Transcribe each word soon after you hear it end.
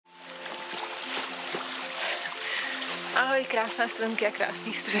Ahoj, krásné studentky a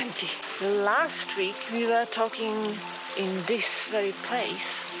krásní studenti. Last week we were talking in this very place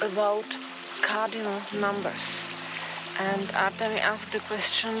about cardinal numbers. And Artemi asked a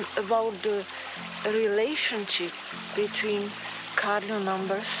question about the relationship between cardinal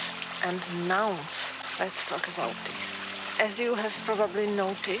numbers and nouns. Let's talk about this. As you have probably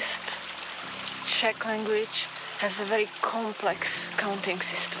noticed, Czech language has a very complex counting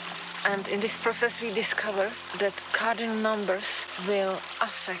system. And in this process we discover that cardinal numbers will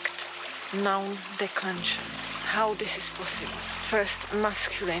affect noun declension. How this is possible? First,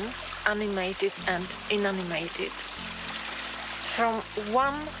 masculine, animated and inanimated. From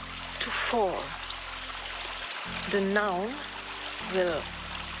 1 to 4, the noun will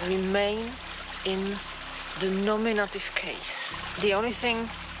remain in the nominative case. The only thing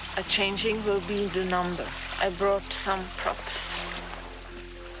changing will be the number. I brought some props.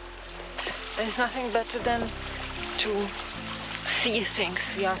 There's nothing better than to see things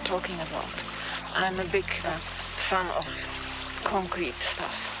we are talking about. I'm a big fan of concrete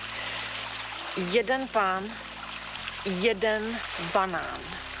stuff. Jeden pán, jeden banán.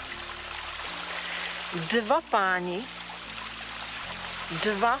 Dva páni,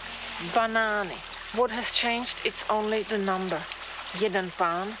 dva banány. What has changed? It's only the number. Jeden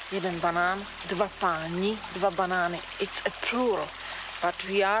pán, jeden banán, dva páni, dva banány. It's a plural. But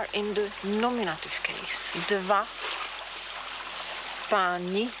we are in the nominative case. Dva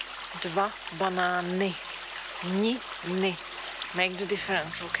páni, dva banány. Ni, ni. Make the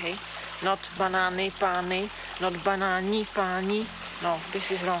difference, okay? Not banány, pány, not banáni, páni. No, this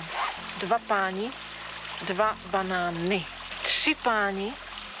is wrong. Dva páni, dva banány. Tři páni,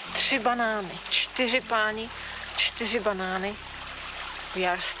 tři banány. Čtyři páni, čtyři banány. We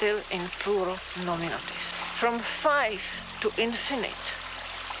are still in plural nominative. From 5 to infinite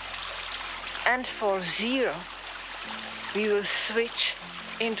and for 0 we will switch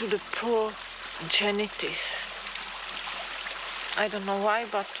into the plural genitive. I don't know why,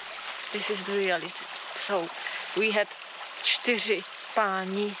 but this is the reality. So we had čtyři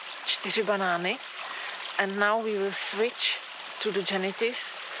páni, čtyři banány, and now we will switch to the genitive.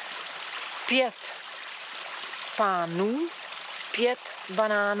 Pět pánů, pět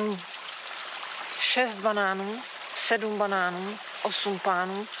banánů. 6 banánů, 7 banánů, 8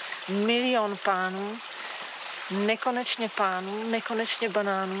 pánů, milion pánů, nekonečně pánů, nekonečně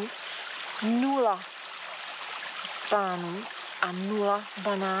banánů, 0 pánů a 0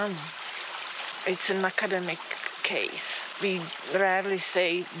 banánů. It's an academic case. We rarely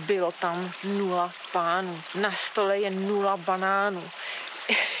say bylo tam 0 pánů. Na stole je 0 banánů.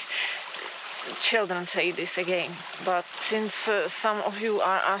 Children say this again, but since some of you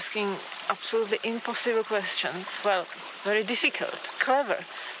are asking absolutely impossible questions, well, very difficult, clever,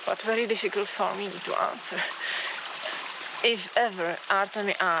 but very difficult for me to answer. If ever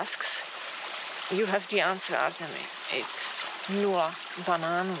Artemi asks, you have the answer, Artemi. It's 0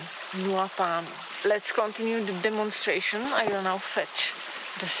 banánů, 0 pánů. Let's continue the demonstration. I will now fetch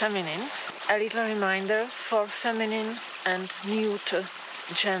the feminine. A little reminder for feminine and neuter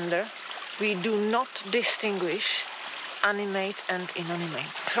gender. We do not distinguish animate and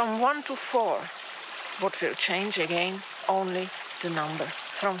inanimate. From 1 to 4, what will change again? Only the number.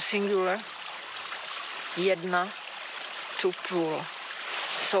 From singular, jedna, to plural.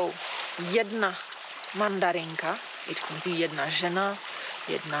 So, jedna mandarinka, it could be jedna žena,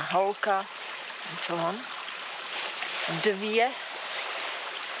 jedna holka, and so on. Dvě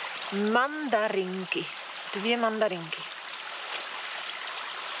mandarinky. Dvě mandarinky.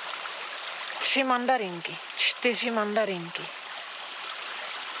 3 mandarinky, 4 mandarinky.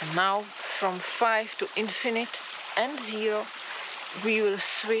 And now from 5 to infinite and 0 we will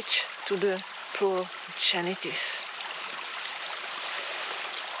switch to the plural genitive.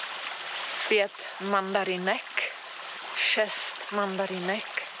 5 mandarinek, 6 mandarinek,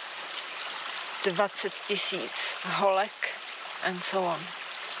 20 000 holek and so on.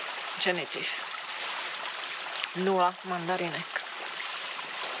 Genitive. 0 mandarinek.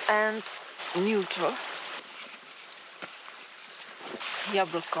 And neutral.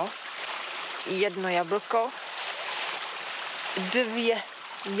 Jablko. Jedno jablko. Dvě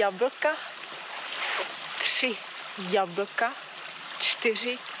jablka. 3 jablka.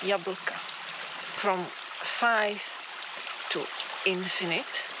 4 jablka. From 5 to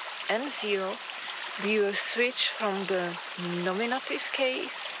infinite and 0 we will switch from the nominative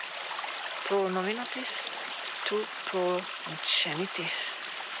case, plural nominative, to plural genitive.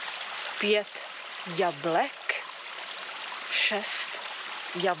 5 jablek, 6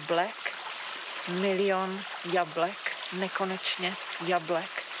 jablek, milion jablek, nekonečně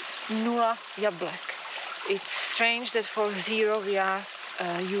jablek, 0 jablek. it's strange that for 0 we are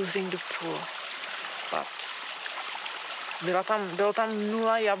using the plural. But bylo tam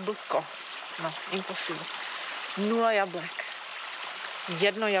 0 jablko. No, impossible. 0 jablek.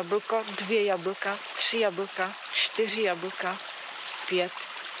 1 jablko, 2 jablka, 3 jablka, 4 jablka, 5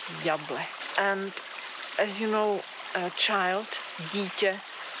 jablek. And as you know, a child, dítě,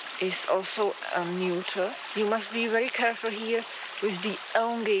 is also a neuter. You must be very careful here with the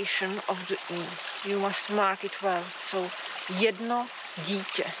elongation of the E. You must mark it well. So, 1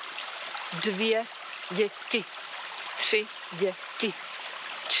 dítě, 2 děti, 3 děti,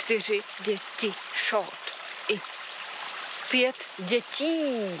 4 děti, short, I. 5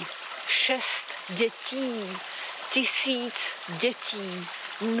 dětí, 6 dětí, 1000 dětí,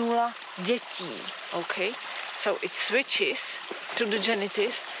 0 dětí. Okay? So it switches to the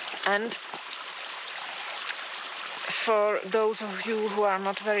genitive, and for those of you who are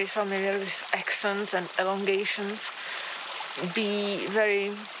not very familiar with accents and elongations, be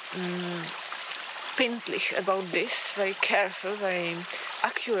very pindlich about this, very careful, very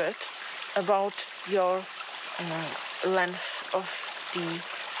accurate about your length of the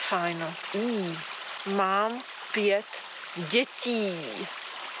final E. Mám 5 dětí,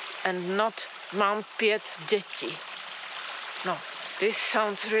 and not mám 5 dětí. No, this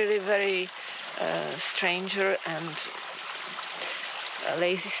sounds really very stranger and a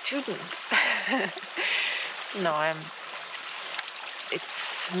lazy student. No,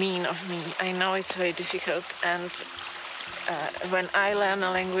 it's mean of me. I know it's very difficult, and when I learn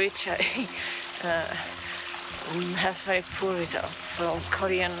a language, I have very poor results. So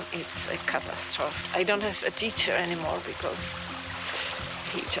Korean, it's a catastrophe. I don't have a teacher anymore because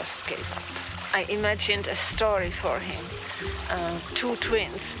he just gave up. I imagined a story for him. 2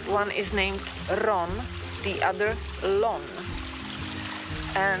 twins. One is named Ron, the other Lon.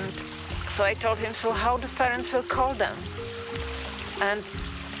 And so I told him, so how the parents will call them? And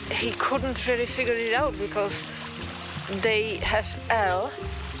he couldn't really figure it out because they have L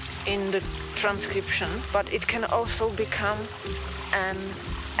in the transcription, but it can also become an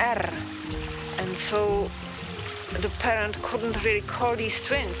R. And so the parent couldn't really call these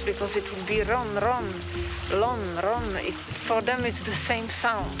twins because it would be Ron, Ron, Lon, Ron. For them it's the same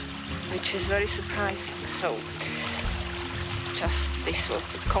sound, which is very surprising. So just this was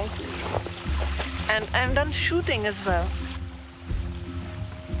the conclusion. And I'm done shooting as well.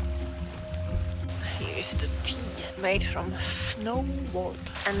 Here is the tea made from snow water.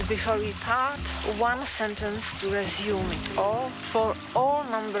 And before we part, 1 sentence to resume it all for all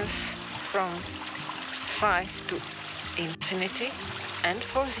numbers from 5 to infinity, and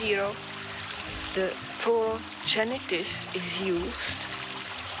for 0 the plural genitive is used,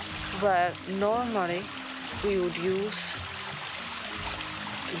 where normally we would use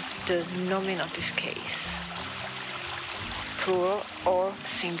the nominative case, plural or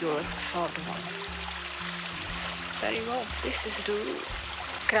singular for the one. Very well, this is the rule.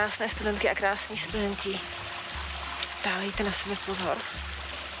 Krásné studentky a krásní studenti, dávejte na sebe pozor,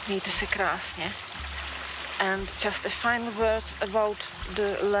 mějte se krásně. And just a final word about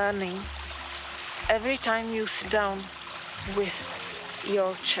the learning. Every time you sit down with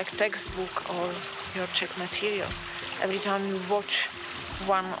your Czech textbook or your Czech material, every time you watch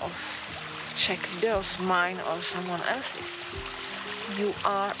one of Czech videos, mine or someone else's, you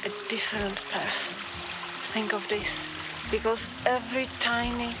are a different person. Think of this, because every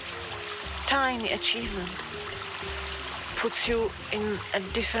tiny achievement puts you in a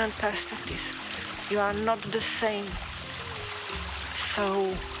different perspective. You are not the same.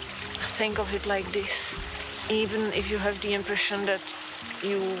 So think of it like this. Even if you have the impression that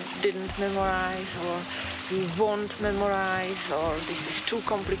you didn't memorize, or you won't memorize, or this is too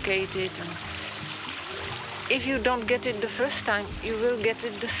complicated, and if you don't get it the first time, you will get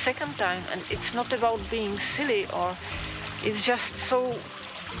it the second time. And it's not about being silly, or it's just so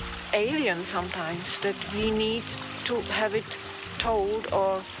alien sometimes that we need to have it told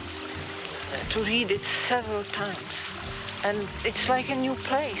or to read it several times. And it's like a new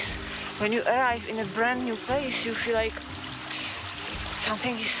place. When you arrive in a brand new place, you feel like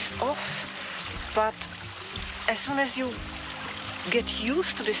something is off. But as soon as you get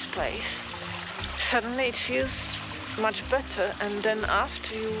used to this place, suddenly it feels much better, and then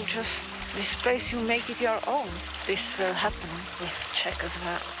after you just, this place, you make it your own. This will happen with Czech as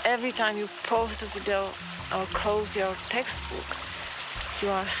well. Every time you pause the video or close your textbook, you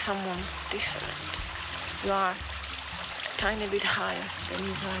are someone different. You are a tiny bit higher than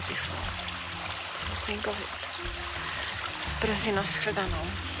you were before. So think of it. Brzy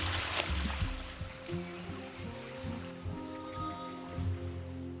nashledanou.